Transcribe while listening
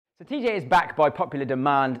So TJ is back by popular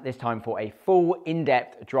demand, this time for a full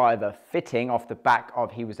in-depth driver fitting off the back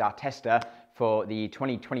of he was our tester for the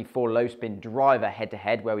 2024 low spin driver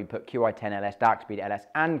head-to-head, where we put Qi10 LS, DarkSpeed LS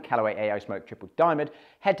and Callaway AO Smoke Triple Diamond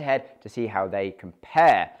head-to-head to see how they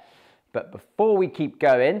compare. But before we keep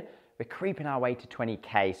going, we're creeping our way to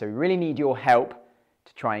 20K, so we really need your help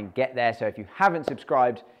to try and get there. So if you haven't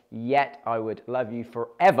subscribed yet, I would love you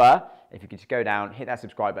forever if you could just go down, hit that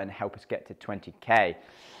subscribe button and help us get to 20K.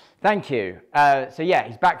 Thank you. So yeah,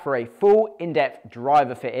 he's back for a full in-depth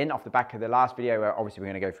driver fit-in off the back of the last video, where obviously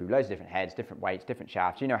we're going to go through loads of different heads, different weights, different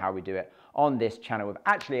shafts. You know how we do it on this channel, with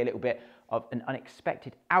actually a little bit of an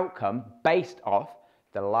unexpected outcome based off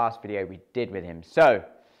the last video we did with him. So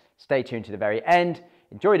stay tuned to the very end,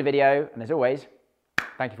 enjoy the video, and as always,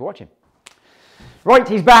 thank you for watching. Right,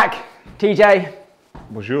 he's back. TJ.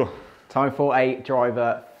 Bonjour. Time for a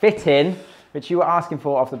driver fit-in, which you were asking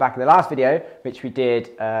for off the back of the last video, which we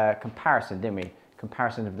did comparison, didn't we?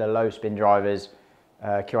 Comparison of the low spin drivers,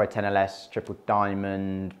 Qi10 LS, Triple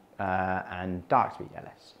Diamond, and DarkSpeed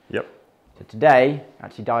LS. Yep. So today,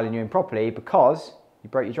 actually dialing you in properly because you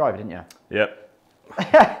broke your driver, didn't you? Yep.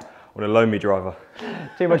 What a loan me driver.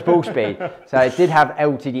 Too much ball speed. So it did have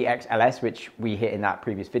LTDX LS, which we hit in that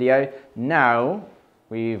previous video. Now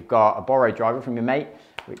we've got a borrowed driver from your mate,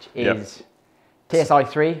 which is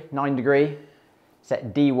TSI3, 9 degree,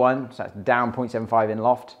 set D1, so that's down 0.75 in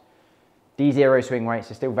loft. D0 swing weight,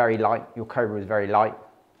 so still very light. Your Cobra was very light.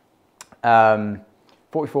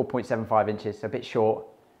 44.75 inches, so a bit short.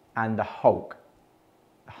 And the Hulk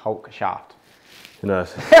shaft.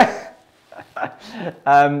 Nice.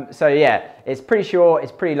 So yeah, it's pretty short,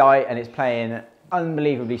 it's pretty light, and it's playing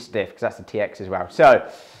unbelievably stiff, because that's the TX as well. So,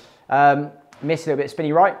 miss a little bit of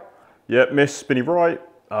spinny right. Yep, miss spinny right.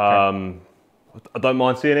 Okay. I don't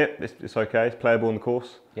mind seeing it. It's okay. It's playable on the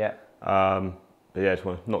course. Yeah. But yeah, just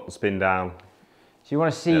want to knock the spin down. So you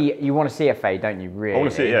want to see a fade, don't you? Really? I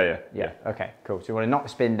want to see it. Yeah. Okay, cool. So you want to knock the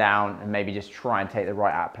spin down and maybe just try and take the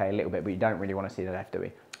right out play a little bit, but you don't really want to see the left, do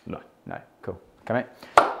we? No. No. Cool. Come in.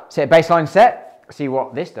 Set a baseline set. See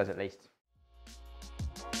what this does at least.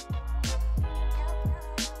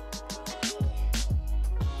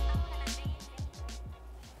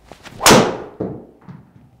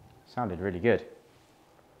 Sounded really good.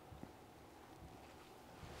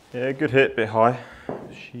 Yeah, good hit, bit high.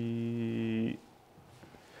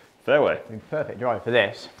 Fairway. Perfect drive for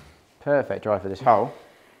this. Perfect drive for this hole.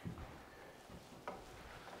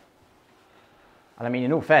 And I mean,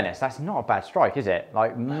 in all fairness, that's not a bad strike, is it?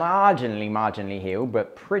 Like marginally heeled,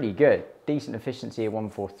 but pretty good. Decent efficiency of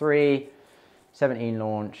 143, 17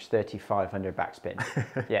 launch, 3,500 backspin.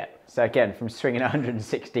 Yeah. So again, from swinging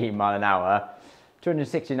 116 mile an hour,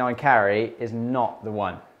 269 carry is not the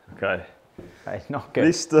one. Okay. It's not good. At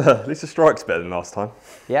least the strike's better than last time.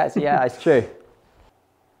 Yeah, it's true.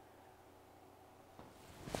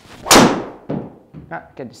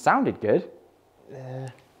 It sounded good. Yeah.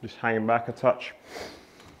 Just hanging back a touch.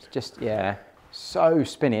 It's just, yeah, so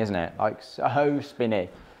spinny, isn't it? Like, so spinny.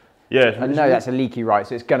 Yeah. I know that's a leaky right,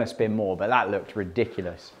 so it's going to spin more, but that looked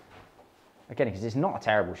ridiculous. Again, because it's not a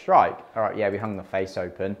terrible strike. All right, yeah, we hung the face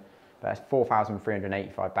open. But that's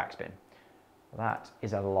 4,385 backspin. That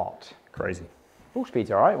is a lot. Crazy. Ball speed's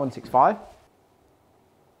all right, 165.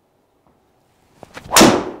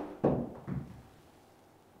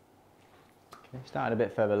 Okay, started a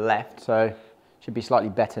bit further left, so should be slightly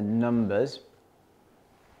better numbers.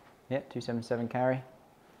 Yep, 277 carry.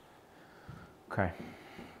 Okay.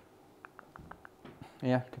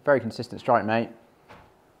 Yeah, very consistent strike, mate.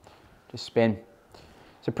 Just spin.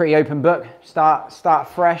 It's a pretty open book. Start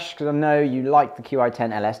fresh, because I know you like the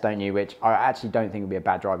Qi10 LS, don't you? Which I actually don't think would be a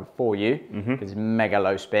bad driver for you, because it's mega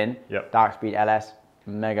low spin. Yep. DarkSpeed LS,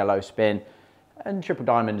 mega low spin, and Triple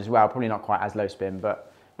Diamond as well. Probably not quite as low spin,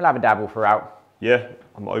 but we'll have a dabble throughout. Yeah,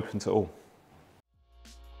 I'm open to all.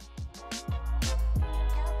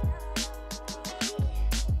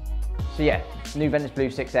 So yeah, new Ventus Blue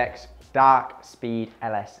 6X. DarkSpeed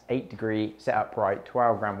LS, 8 degree, set upright,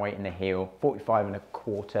 12 gram weight in the heel, 45 and a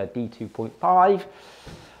quarter, D2.5.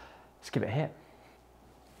 Let's give it a hit.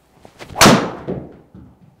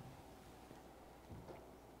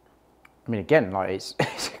 I mean, again, like it's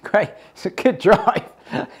great, it's a good drive.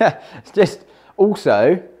 It's just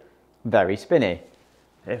also very spinny.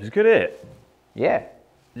 Yeah, it was a good hit. Yeah.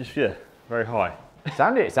 Just, yeah, very high. It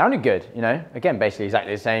sounded good, you know. Again, basically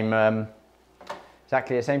exactly the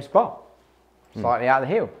same spot. Slightly out of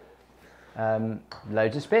the heel.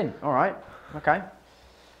 Loads of spin. All right. Okay.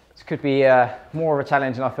 This could be more of a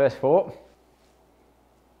challenge than I first thought.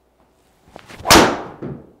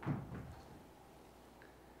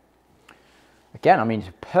 Again, I mean, it's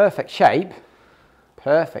perfect shape.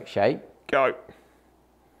 Perfect shape. Go.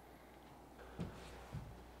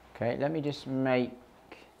 Okay, let me just make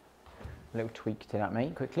a little tweak to that,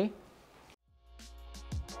 mate, quickly.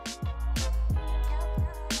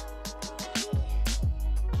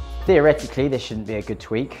 Theoretically, this shouldn't be a good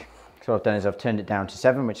tweak. So what I've done is I've turned it down to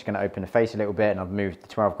 7, which is going to open the face a little bit, and I've moved the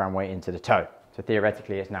 12 gram weight into the toe. So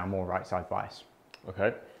theoretically, it's now more right side bias.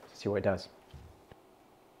 Okay. Let's see what it does.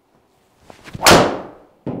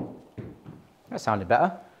 That sounded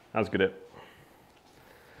better. That was good.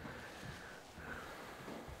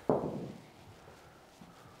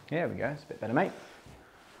 There we go, it's a bit better, mate.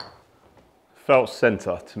 Felt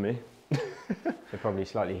centre to me. So probably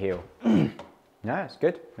slightly heel. No, it's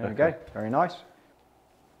good. There we go. Very nice.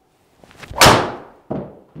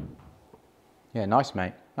 Yeah, nice,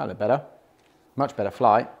 mate. That looked better. Much better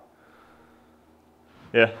flight.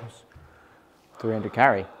 Yeah. 300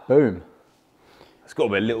 carry. Boom. It's got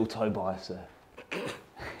to be a little toe bias there. Is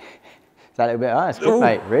that a little bit? Oh, that's good,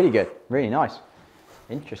 mate. Really good. Really nice.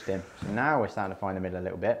 Interesting. So now we're starting to find the middle a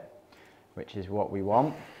little bit, which is what we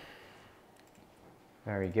want.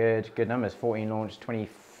 Very good. Good numbers. 14 launch,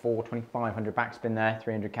 24, 2500 backspin there,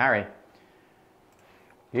 300 carry.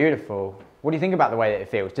 Beautiful. What do you think about the way that it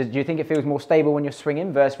feels? Do you think it feels more stable when you're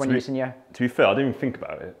swinging versus when you're using your... To be fair, I didn't even think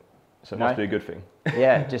about it, so it must be a good thing.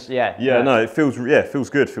 Yeah, just, yeah. Yeah, no, it feels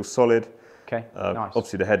good, feels solid. Okay, nice.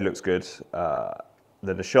 Obviously the head looks good.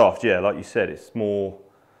 Then the shaft, yeah, like you said, it's more,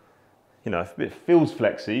 you know, it feels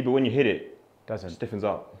flexy, but when you hit it, doesn't. It stiffens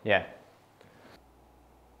up. Yeah.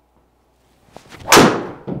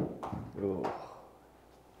 Ooh.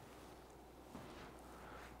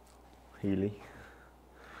 Healy.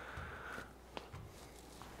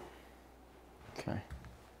 Okay.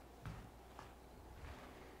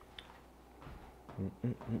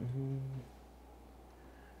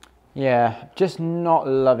 Yeah, just not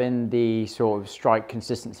loving the sort of strike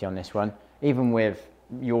consistency on this one. Even with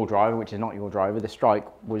your driver, which is not your driver, the strike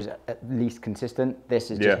was at least consistent.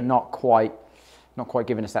 This is just not quite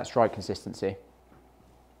giving us that strike consistency.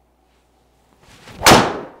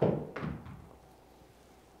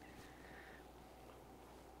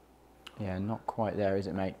 Yeah, not quite there, is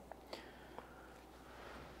it, mate?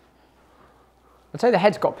 I'd say the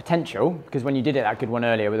head's got potential, because when you did it that good one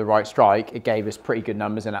earlier with the right strike, it gave us pretty good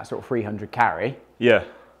numbers in that sort of 300 carry. Yeah.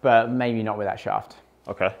 But maybe not with that shaft.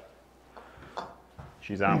 Okay.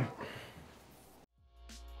 She's out.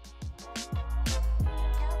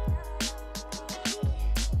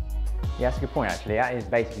 Yeah, that's a good point, actually. That is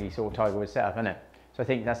basically sort of Tiger Woods setup, isn't it? So I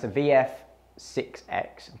think that's the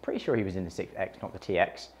VF6X. I'm pretty sure he was in the 6X, not the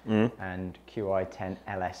TX. And Qi10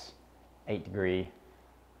 LS 8-degree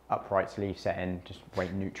upright sleeve setting, just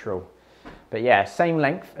weight neutral. But yeah, same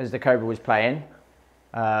length as the Cobra was playing,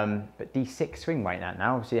 but D6 swing weight that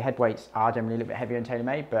now. Obviously the head weights are generally a little bit heavier in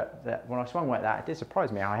Taylormade, but when I swung like that, it did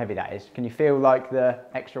surprise me how heavy that is. Can you feel like the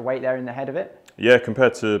extra weight there in the head of it? Yeah,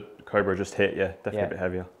 compared to Cobra just hit, yeah, definitely a bit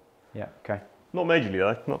heavier. Yeah, okay. Not majorly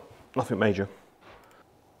though, nothing major.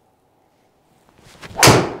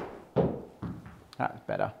 That's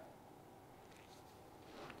better.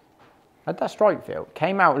 How'd that strike feel?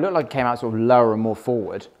 Looked like it came out sort of lower and more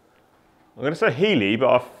forward. I'm going to say Healy,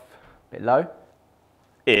 but Bit low?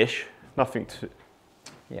 Ish. Nothing to...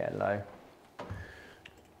 Yeah, low.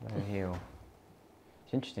 Low heel.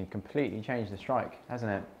 It's interesting, completely changed the strike,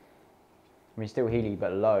 hasn't it? I mean, still Healy,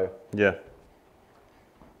 but low. Yeah.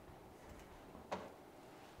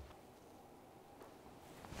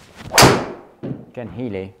 Again,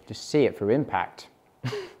 Healy. Just see it through impact.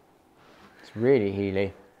 It's really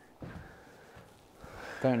Healy.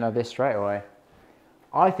 Don't love this straight away.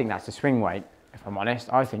 I think that's the swing weight, if I'm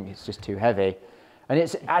honest. I think it's just too heavy. And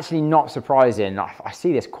it's actually not surprising. I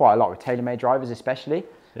see this quite a lot with Taylormade drivers especially.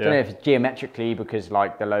 I don't know if it's geometrically because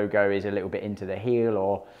like the logo is a little bit into the heel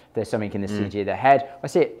or there's something in the CG of the head. I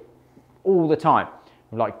see it all the time.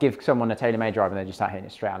 Like give someone a Taylormade driver and they just start hitting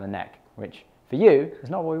it straight on the neck, which for you is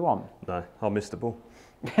not what we want. No, I'll miss the ball.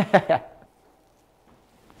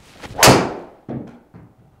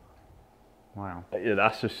 Wow. Yeah,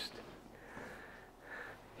 that's just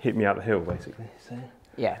hit me out the hill, basically. So.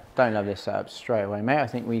 Yeah, don't love this setup straight away, mate. I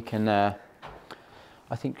think we can. I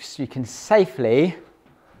think you can safely.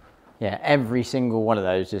 Yeah, every single one of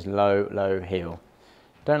those is low, low heel.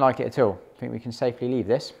 Don't like it at all. I think we can safely leave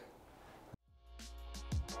this.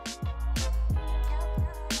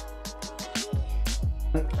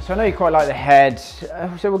 So I know you quite like the head,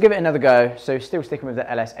 so we'll give it another go. So still sticking with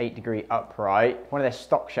the LS 8-degree upright. One of their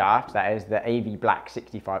stock shafts, that is the AV Black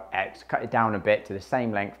 65X, cut it down a bit to the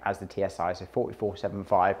same length as the TSI, so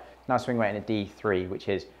 44.75. Now swing weight in a D3, which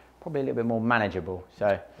is probably a little bit more manageable.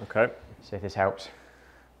 So, okay. see if this helps.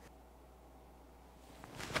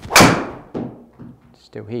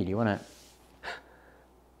 Still heely, wasn't it?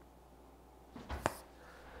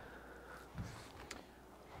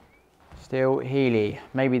 Still heely.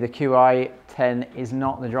 Maybe the Qi10 is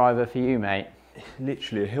not the driver for you, mate. It's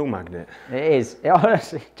literally a hill magnet. It is. It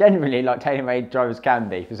honestly, generally, like Taylormade drivers can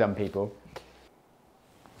be for some people.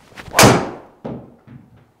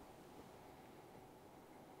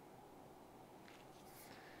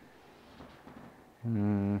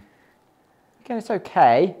 Again, it's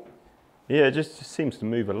okay. Yeah, it just seems to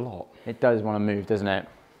move a lot. It does want to move, doesn't it?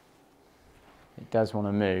 It does want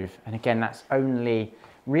to move. And again, that's only,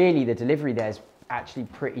 really the delivery there is actually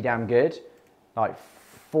pretty damn good. Like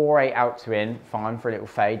 4.8 out to in, fine for a little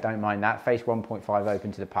fade, don't mind that. Face 1.5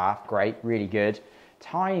 open to the path, great, really good.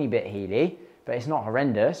 Tiny bit heely, but it's not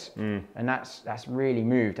horrendous. And that's really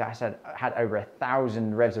moved. That's had over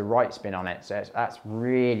 1,000 revs of right spin on it. So that's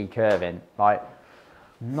really curving. Like,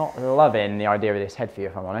 not loving the idea of this head for you,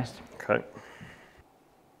 if I'm honest. Okay.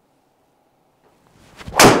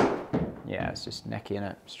 Yeah, it's just necky,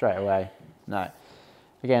 innit? Straight away. No.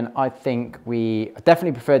 Again, I think I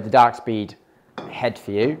definitely preferred the DarkSpeed head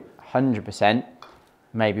for you, 100%.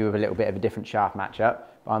 Maybe with a little bit of a different shaft matchup,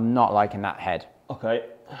 but I'm not liking that head. Okay.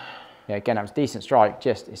 Yeah, again, that was a decent strike,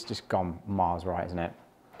 it's just gone miles right, isn't it?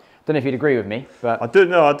 Don't know if you'd agree with me, but... I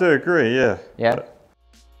do agree, yeah. Yeah. But...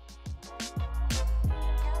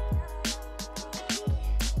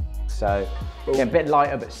 So, yeah, a bit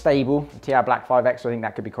lighter but stable. TR Black 5X, I think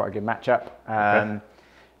that could be quite a good matchup. Okay.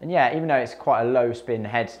 And yeah, even though it's quite a low spin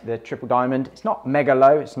head, the triple diamond, it's not mega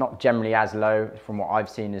low. It's not generally as low from what I've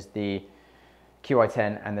seen as the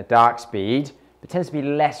Qi10 and the DarkSpeed, but tends to be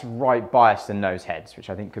less right biased than those heads, which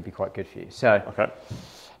I think could be quite good for you. So, okay.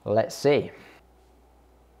 Let's see.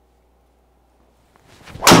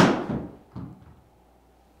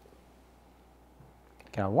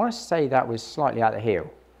 Okay, I want to say that was slightly out the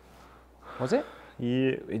heel. Was it?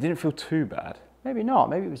 Yeah, it didn't feel too bad. Maybe not,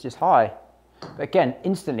 maybe it was just high. But again,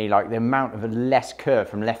 instantly, like the amount of a less curve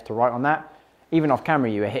from left to right on that, even off camera,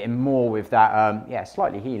 you were hitting more with that, yeah,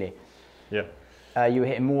 slightly heely. Yeah. You were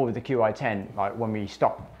hitting more with the Qi10, like when we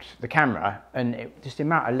stopped the camera, and just the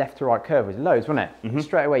amount of left to right curve was loads, wasn't it?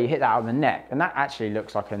 Straight away, you hit that out of the neck, and that actually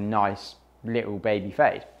looks like a nice little baby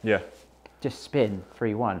fade. Yeah. Just spin,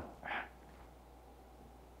 3-1.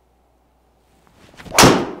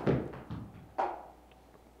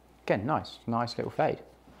 Again, nice little fade.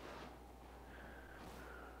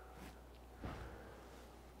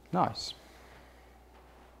 Nice.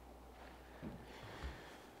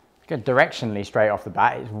 Again, directionally straight off the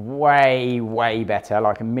bat, it's way better,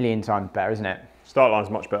 like a million times better, isn't it? Start line's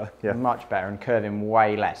much better, yeah. Much better and curving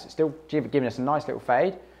way less. It's still giving us a nice little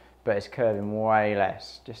fade, but it's curving way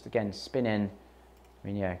less. Just again, spinning. I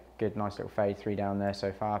mean, yeah, good, nice little fade, 3 down there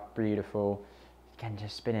so far, beautiful. Again,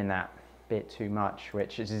 just spinning that bit too much,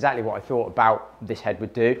 which is exactly what I thought about this head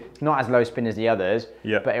would do. It's not as low spin as the others,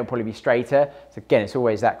 but it'll probably be straighter. So again, it's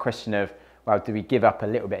always that question of, well, do we give up a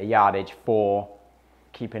little bit of yardage for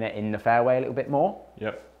keeping it in the fairway a little bit more?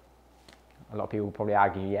 Yep. A lot of people will probably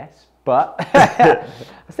argue yes, but I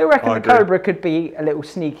still reckon the Cobra could be a little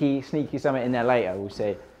sneaky something in there later, we'll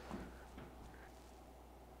see.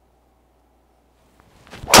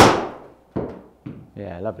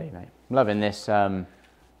 Yeah, lovely, mate. I'm loving this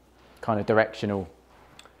kind of directional.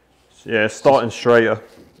 Yeah, starting straighter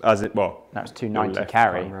as it, well. That was 290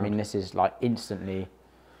 carry. I mean, this is like instantly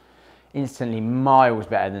miles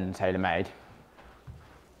better than the Taylormade.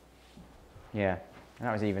 Yeah, and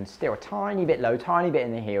that was even still a tiny bit low, tiny bit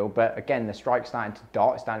in the heel, but again, the strike's starting to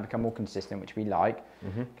dot, it's starting to become more consistent, which we like.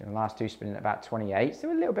 The last two spinning at about 28,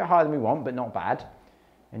 still a little bit higher than we want, but not bad.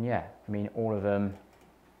 And yeah, I mean, all of them,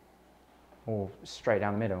 all straight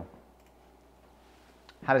down the middle.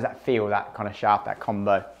 How does that feel, that kind of shaft, that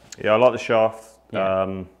combo? Yeah, I like the shaft. Yeah.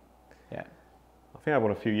 I think I had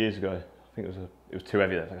one a few years ago. I think it was too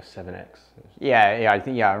heavy. That was like a 7X.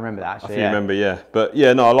 Yeah, I remember that actually. I remember, yeah. But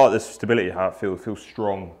yeah, no, I like the stability, how it feels. It feels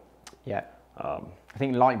strong. Yeah. I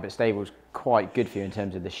think light but stable is quite good for you in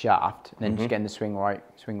terms of the shaft, and then just getting the swing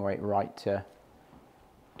weight right to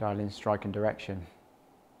dial in strike and direction.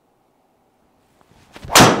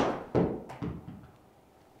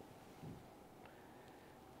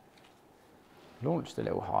 Launched a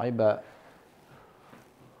little high, but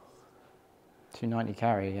 290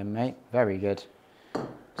 carry again, mate. Very good.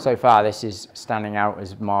 So far, this is standing out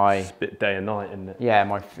as my... It's a bit day and night, isn't it? Yeah,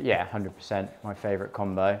 100%. My favourite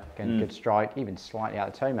combo. Again, good strike, even slightly out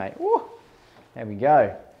of toe, mate. Woo! There we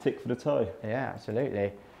go. Tick for the toe. Yeah,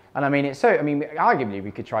 absolutely. And I mean, arguably we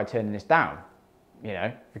could try turning this down. you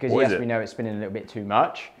know, because What yes, is it? we know it's spinning a little bit too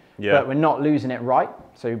much, Yeah. but we're not losing it right.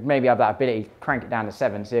 So maybe have that ability, crank it down to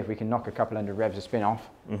 7, see if we can knock a couple hundred revs of spin off.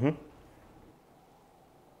 Mm-hmm.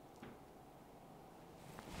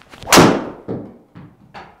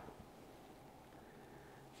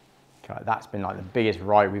 Okay, that's been like the biggest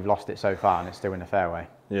right we've lost it so far, and it's still in the fairway.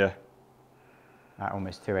 Yeah. At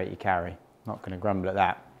almost 280 carry. Not going to grumble at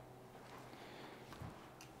that.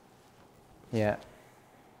 Yeah.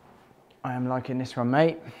 I am liking this one,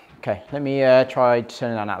 mate. Okay, let me try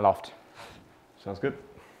turning on that loft. Sounds good.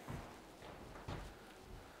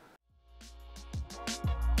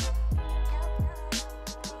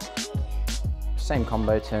 Same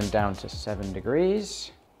combo turned down to 7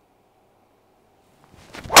 degrees.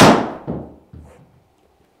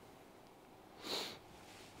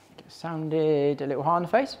 Sounded a little hard on the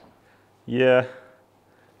face. Yeah.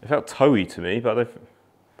 It felt toey to me, but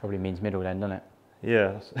Probably means middle then, doesn't it?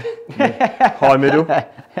 yeah. High middle.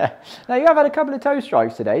 Now you have had a couple of toe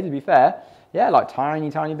strikes today, to be fair. Yeah, like tiny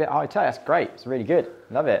bit high toe. That's great. It's really good.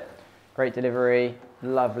 Love it. Great delivery.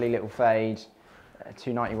 Lovely little fade.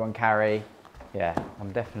 291 carry. Yeah,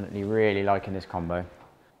 I'm definitely really liking this combo.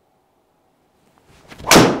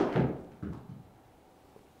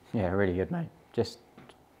 Yeah, really good, mate. Just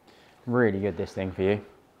really good, this thing for you.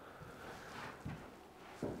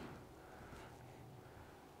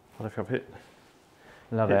 I don't think I've hit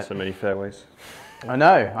Love it. so many fairways. I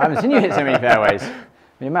know. I haven't seen you hit so many fairways. I mean,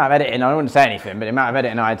 the amount of editing, I don't want to say anything, but the amount of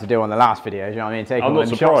editing I had to do on the last video, do you know what I mean? Taking all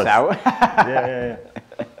them shots out. Yeah.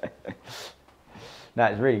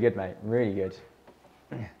 That is really good, mate. Really good.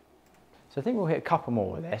 So I think we'll hit a couple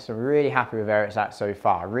more with this. I'm really happy with where it's at so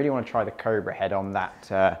far. I really want to try the Cobra head on that,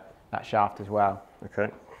 that shaft as well.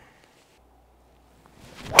 Okay.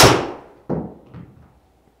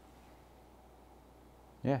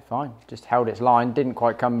 Yeah, fine. Just held its line. Didn't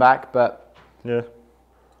quite come back, but... Yeah.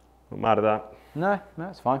 Not mad at that. No,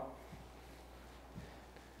 that's fine.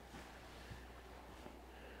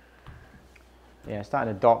 Yeah,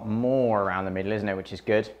 starting to dot more around the middle, isn't it? Which is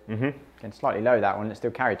good. Mm-hmm. Again, slightly low that one. It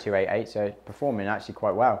still carried 288, so it's performing actually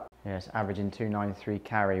quite well. Yeah, it's averaging 293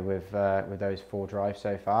 carry with those 4 drives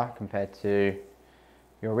so far, compared to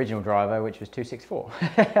your original driver, which was 264.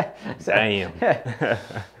 So, Damn.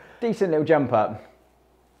 decent little jump up.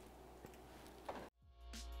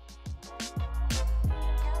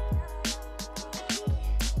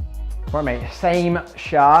 Right, mate, same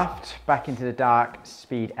shaft, back into the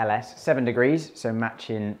DarkSpeed LS, 7 degrees, so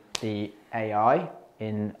matching the AI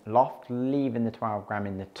in loft, leaving the 12 gram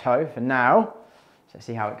in the toe for now. So let's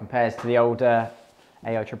see how it compares to the old AI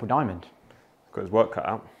Triple Diamond. Got his work cut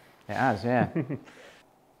out. It has, yeah.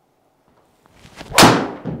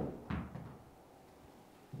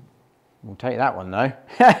 We'll take that one though.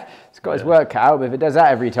 It's got his work cut out, but if it does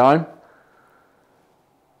that every time,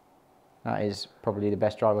 that is probably the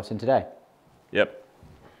best drive I've seen today. Yep.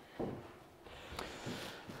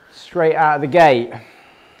 Straight out of the gate.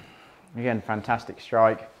 Again, fantastic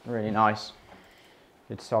strike, really nice.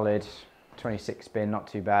 Good solid, 26 spin, not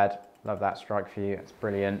too bad. Love that strike for you, that's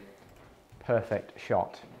brilliant. Perfect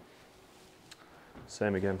shot.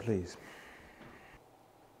 Same again, please.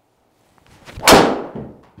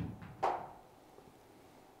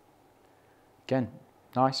 Again,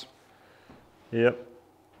 nice. Yep.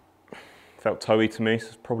 Felt toey to me, so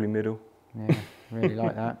it's probably middle. Yeah, really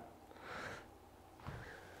like that.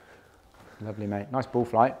 Lovely, mate. Nice ball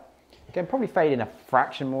flight. Again, probably fading a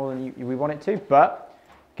fraction more than we want it to, but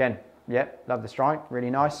again, yep, love the strike, really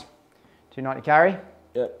nice. 290 carry.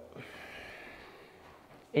 Yep.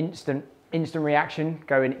 Instant reaction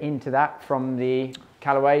going into that from the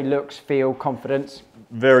Callaway. Looks, feel, confidence.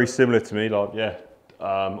 Very similar to me, like, yeah.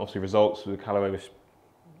 Obviously results with the Callaway was,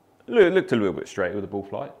 looked a little bit straight with the ball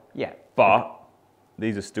flight. Yeah. But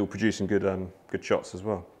these are still producing good good shots as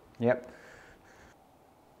well. Yep.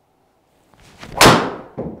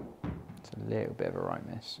 It's a little bit of a right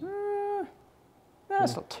miss.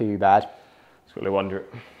 That's not too bad. It's got a little under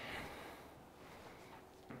it.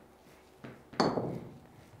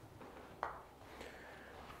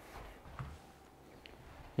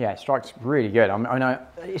 Yeah, it strikes really good. I know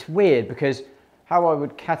it's weird because how I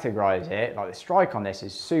would categorize it, like the strike on this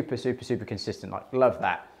is super consistent. Like, love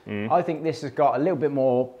that. I think this has got a little bit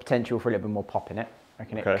more potential for a little bit more pop in it. I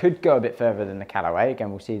reckon it could go a bit further than the Callaway. Again,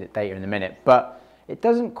 we'll see the data in a minute, but it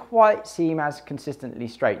doesn't quite seem as consistently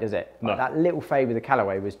straight, does it? No. Like that little fade with the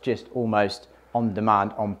Callaway was just almost on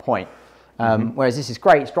demand, on point. Whereas this is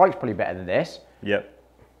great. Strike's probably better than this. Yep.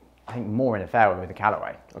 I think more in the fairway with the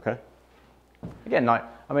Callaway. Okay. Again, like,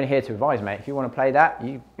 I'm only here to advise, mate. If you want to play that,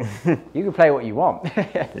 you can play what you want.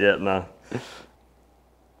 Yeah, no.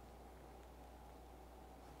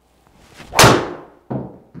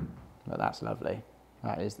 that's lovely.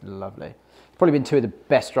 That is lovely. It's probably been two of the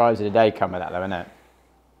best drives of the day come with that though, isn't it?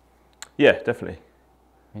 Yeah, definitely.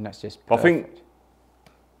 I mean, that's just perfect. I think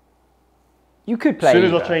you could play. As soon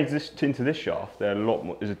as I change this into this shaft,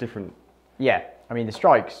 there's a different. Yeah, I mean the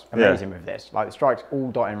strike's amazing with this. Like the strike's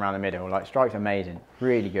all dotting around the middle. Like strike's amazing,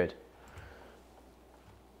 really good.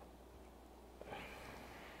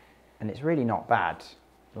 And it's really not bad.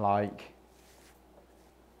 Like,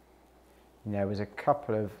 you know, there was a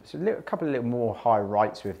couple of little more high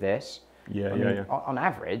rights with this. Yeah, I mean, on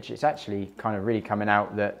average, it's actually kind of really coming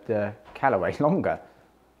out that the Callaway's longer.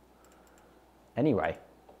 Anyway,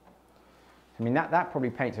 I mean, that probably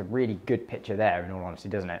paints a really good picture there, in all honesty,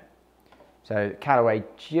 doesn't it? So Callaway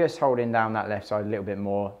just holding down that left side a little bit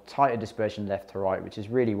more, tighter dispersion left to right, which is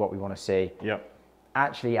really what we want to see. Yep.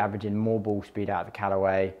 Actually averaging more ball speed out of the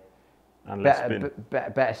Callaway. And less spin.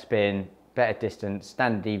 Better spin, better distance,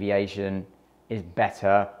 standard deviation is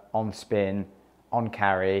better on spin, on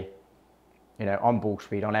carry, you know, on ball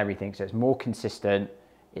speed, on everything. So it's more consistent,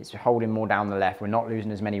 it's holding more down the left, we're not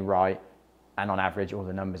losing as many right, and on average all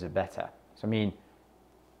the numbers are better. So I mean,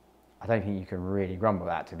 I don't think you can really grumble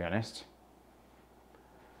that, to be honest.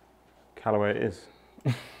 Callaway it is.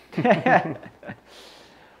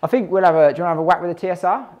 I think we'll have a, do you want to have a whack with the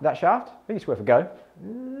TSR, that shaft? I think it's worth a go.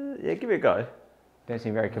 Yeah, give it a go. Don't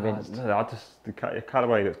seem very convinced. No, the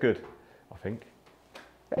Callaway looks good, I think.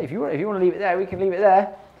 If you want to leave it there, we can leave it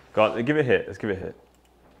there. Go on, give it a hit. Let's give it a hit.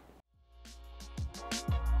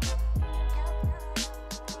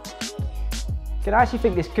 I actually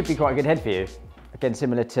think this could be quite a good head for you. Again,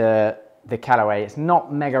 similar to the Callaway, it's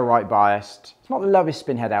not mega right biased. It's not the lowest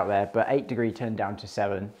spin head out there, but 8 degree turned down to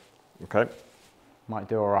 7. Okay. Might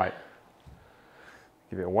do all right.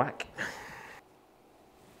 Give it a whack.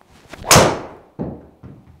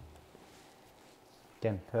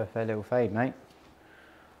 Again, perfect little fade, mate.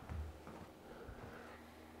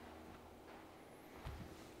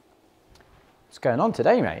 What's going on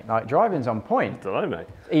today, mate? Like, driving's on point. I don't know, mate.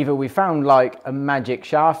 Either we found like a magic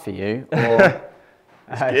shaft for you, or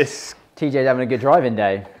TJ's having a good driving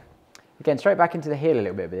day. Again, straight back into the heel a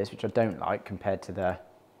little bit with this, which I don't like compared to the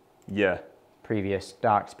previous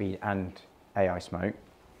DarkSpeed and AI Smoke.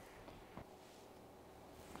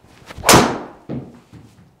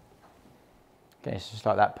 Okay, it's just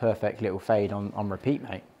like that perfect little fade on repeat,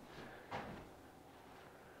 mate.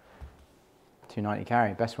 290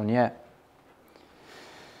 carry, best one yet.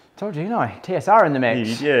 Told you, didn't I? TSR in the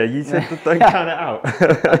mix. Yeah, you said don't count it out.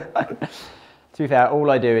 To be fair, all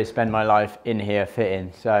I do is spend my life in here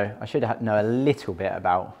fitting, so I should know a little bit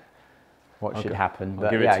about what should happen.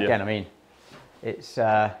 But yeah, again, I mean, it's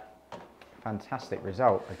a fantastic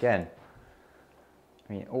result again.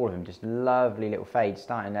 I mean, all of them just lovely little fades,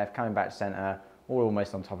 starting left, coming back to centre, all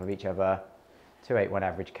almost on top of each other. 281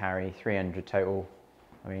 average carry, 300 total.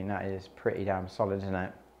 I mean, that is pretty damn solid, isn't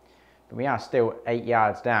it? But we are still 8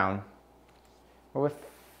 yards down. Well,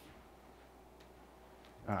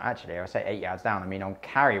 actually, I say 8 yards down. I mean, on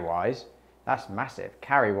carry-wise, that's massive.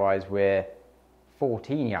 Carry-wise, we're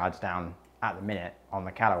 14 yards down at the minute on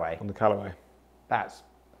the Callaway. On the Callaway. That's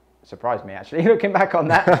surprised me, actually, looking back on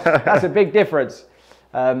that. That's a big difference.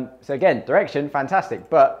 So again, direction, fantastic,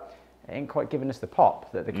 but it ain't quite giving us the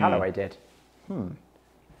pop that the Callaway did. Okay,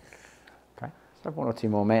 let's have one or two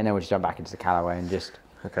more, mate, and then we'll just jump back into the Callaway and just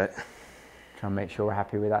try and make sure we're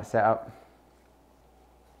happy with that setup.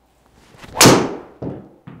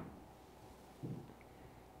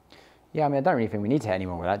 Yeah, I mean, I don't really think we need to hit any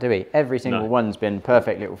more with that, do we? Every single one's been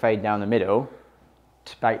perfect little fade down the middle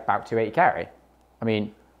to about 280 carry. I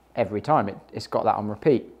mean, every time it's got that on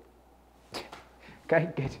repeat. Okay,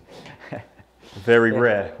 good. Very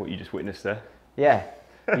rare what you just witnessed there. Yeah,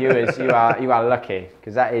 viewers, you are lucky,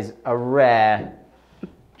 because that is a rare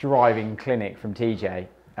driving clinic from TJ.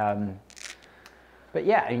 But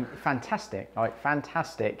yeah, I mean, fantastic, like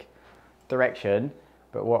fantastic direction.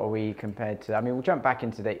 But what are we compared to? I mean, we'll jump back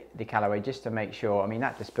into the Callaway just to make sure. I mean,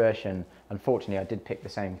 that dispersion, unfortunately, I did pick the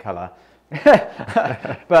same colour.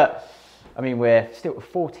 But, I mean, we're still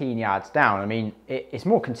 14 yards down. I mean, it's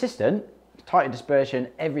more consistent, tighter dispersion,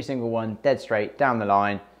 every single one, dead straight, down the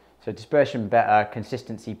line. So dispersion better,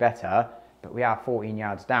 consistency better, but we are 14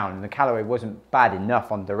 yards down. And the Callaway wasn't bad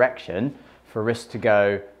enough on direction for us to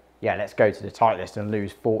go, yeah, let's go to the Titleist and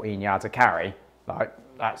lose 14 yards of carry. Like,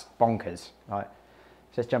 that's bonkers. Like,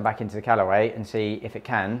 so let's jump back into the Callaway and see if it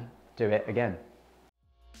can do it again.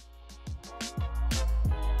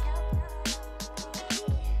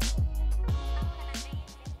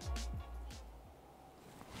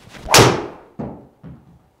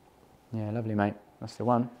 Yeah, lovely, mate. That's the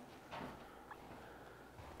one.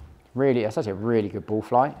 Really, that's actually a really good ball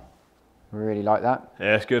flight. Really like that.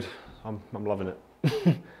 Yeah, it's good. I'm loving it.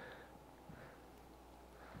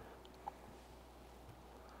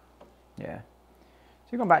 Yeah. So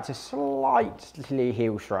we've gone back to slightly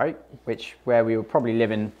heel strike, which where we were probably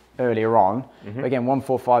living earlier on. But again,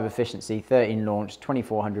 145 efficiency, 13 launch,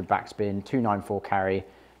 2400 backspin, 294 carry,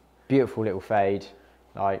 beautiful little fade.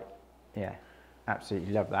 Like, yeah,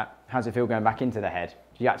 absolutely love that. How's it feel going back into the head?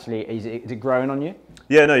 Do you actually, is it growing on you?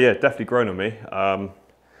 Yeah, no, yeah, definitely grown on me.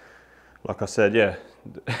 Like I said, yeah,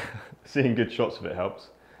 seeing good shots of it helps.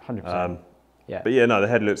 100%. Yeah. But yeah, no, the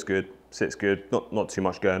head looks good, sits good, not too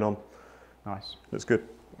much going on. Nice. Looks good.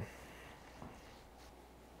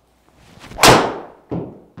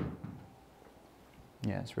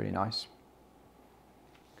 Yeah, it's really nice.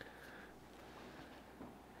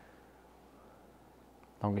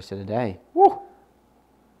 Longest of the day. Woo!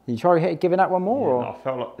 You try giving that one more? Yeah, or? no, I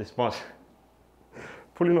felt like this might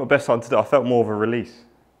probably not the best time to do. I felt more of a release.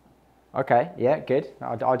 Okay, yeah, good.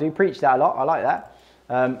 I do preach that a lot. I like that.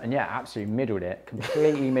 And yeah, absolutely middled it.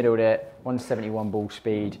 Completely middled it. 171 ball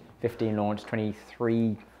speed, 15 launch,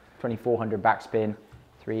 2400 backspin,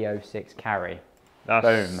 306 carry.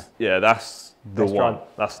 Boom. Yeah, that's the Best one. drive.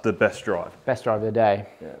 That's the best drive. Best drive of the day.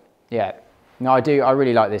 Yeah. Yeah. No, I do. I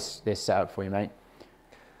really like this setup for you, mate.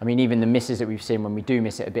 I mean, even the misses that we've seen when we do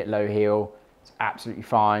miss it a bit low heel, it's absolutely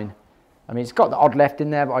fine. I mean, it's got the odd left in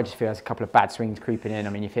there, but I just feel there's a couple of bad swings creeping in. I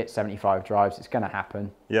mean, you've hit 75 drives, it's going to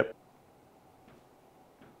happen. Yep.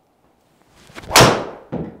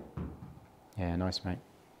 Yeah, nice, mate.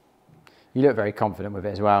 You look very confident with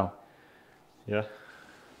it as well. Yeah.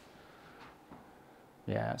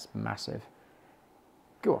 Yeah, that's massive.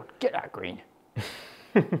 Go on, get that green.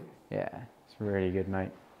 Yeah, it's really good,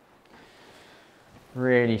 mate.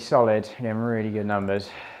 Really solid, again, really good numbers.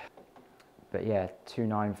 But yeah,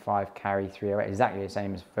 295 carry, 308, exactly the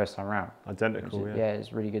same as first time round. Identical, yeah. Yeah,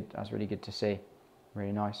 it's really good. That's really good to see.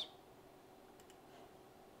 Really nice.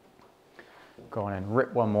 Go on and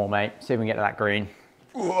rip one more, mate. See if we can get to that green.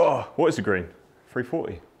 Whoa, what is the green?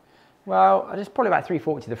 340? Well, it's probably about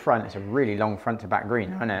 340 to the front. It's a really long front to back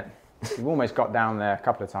green, isn't it? We've almost got down there a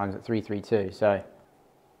couple of times at 332, so.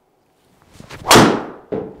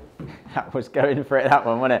 That was going for it, that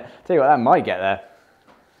one, wasn't it? Tell you what, that might get there.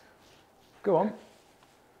 Go on.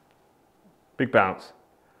 Big bounce.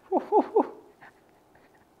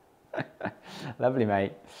 Lovely,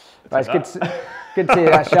 mate. But it's good to see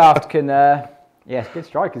that shaft can, yeah, it's good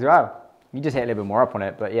strike as well. You just hit a little bit more up on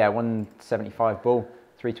it, but yeah, 175 ball,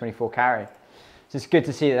 324 carry. It's just good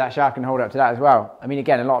to see that shaft can hold up to that as well. I mean,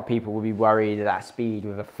 again, a lot of people will be worried at that speed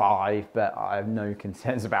with a 5, but I have no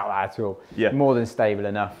concerns about that at all. Yeah. More than stable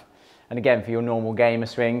enough. And again, for your normal gamer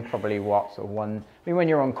swing, probably what, sort of I mean, when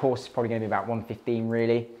you're on course, it's probably going to be about 115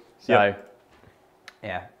 really. So, yep.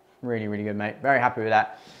 Yeah, really, really good, mate. Very happy with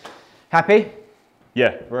that. Happy?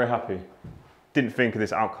 Yeah, very happy. Didn't think of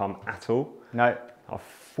this outcome at all. No. I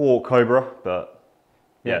thought Cobra, but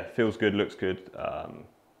yeah, feels good, looks good.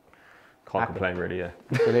 Can't complain really, yeah.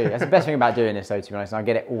 Absolutely. That's the best thing about doing this though, to be honest. And I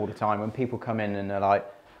get it all the time when people come in and they're like,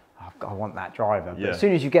 oh, I want that driver. But as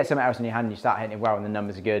soon as you get something else in your hand and you start hitting it well and the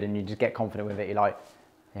numbers are good and you just get confident with it, you're like,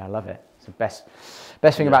 yeah, I love it. It's the best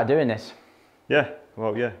thing about doing this. Yeah,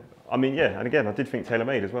 well, yeah. I mean, yeah, and again, I did think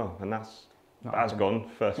Taylormade as well, and that's gone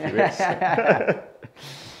first few hits.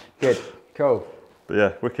 Good, cool. But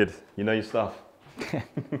yeah, wicked. You know your stuff.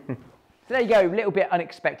 So there you go, a little bit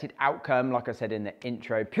unexpected outcome, like I said in the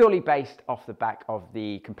intro, purely based off the back of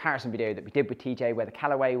the comparison video that we did with TJ, where the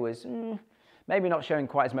Callaway was maybe not showing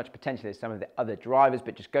quite as much potential as some of the other drivers,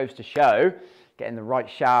 but just goes to show getting the right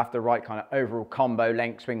shaft, the right kind of overall combo,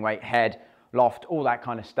 length, swing weight, head, loft, all that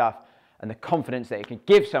kind of stuff, and the confidence that it can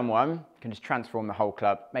give someone can just transform the whole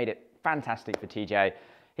club. Made it fantastic for TJ.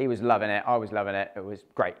 He was loving it, I was loving it. It was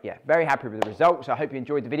great, yeah. Very happy with the results. I hope you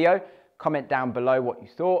enjoyed the video. Comment down below what you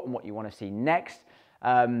thought and what you want to see next.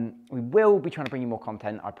 We will be trying to bring you more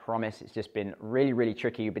content, I promise. It's just been really, really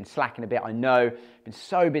tricky. We've been slacking a bit, I know. Been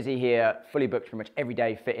so busy here, fully booked pretty much every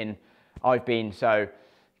day fitting. I've been, so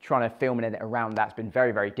trying to film and edit around that's been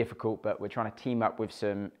very, very difficult, but we're trying to team up with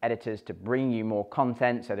some editors to bring you more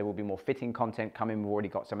content, so there will be more fitting content coming. We've already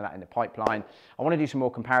got some of that in the pipeline. I want to do some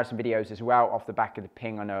more comparison videos as well off the back of the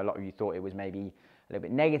ping. I know a lot of you thought it was maybe a little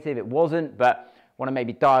bit negative. It wasn't, but want to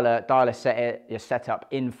maybe dial your setup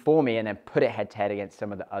in for me and then put it head to head against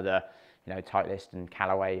some of the other, you know, Titleist and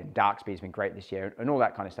Callaway and DarkSpeed's been great this year and all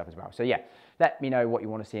that kind of stuff as well. So yeah, let me know what you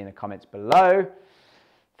want to see in the comments below.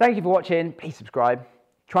 Thank you for watching. Please subscribe.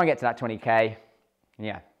 Try and get to that 20K. And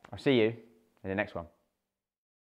yeah, I'll see you in the next one.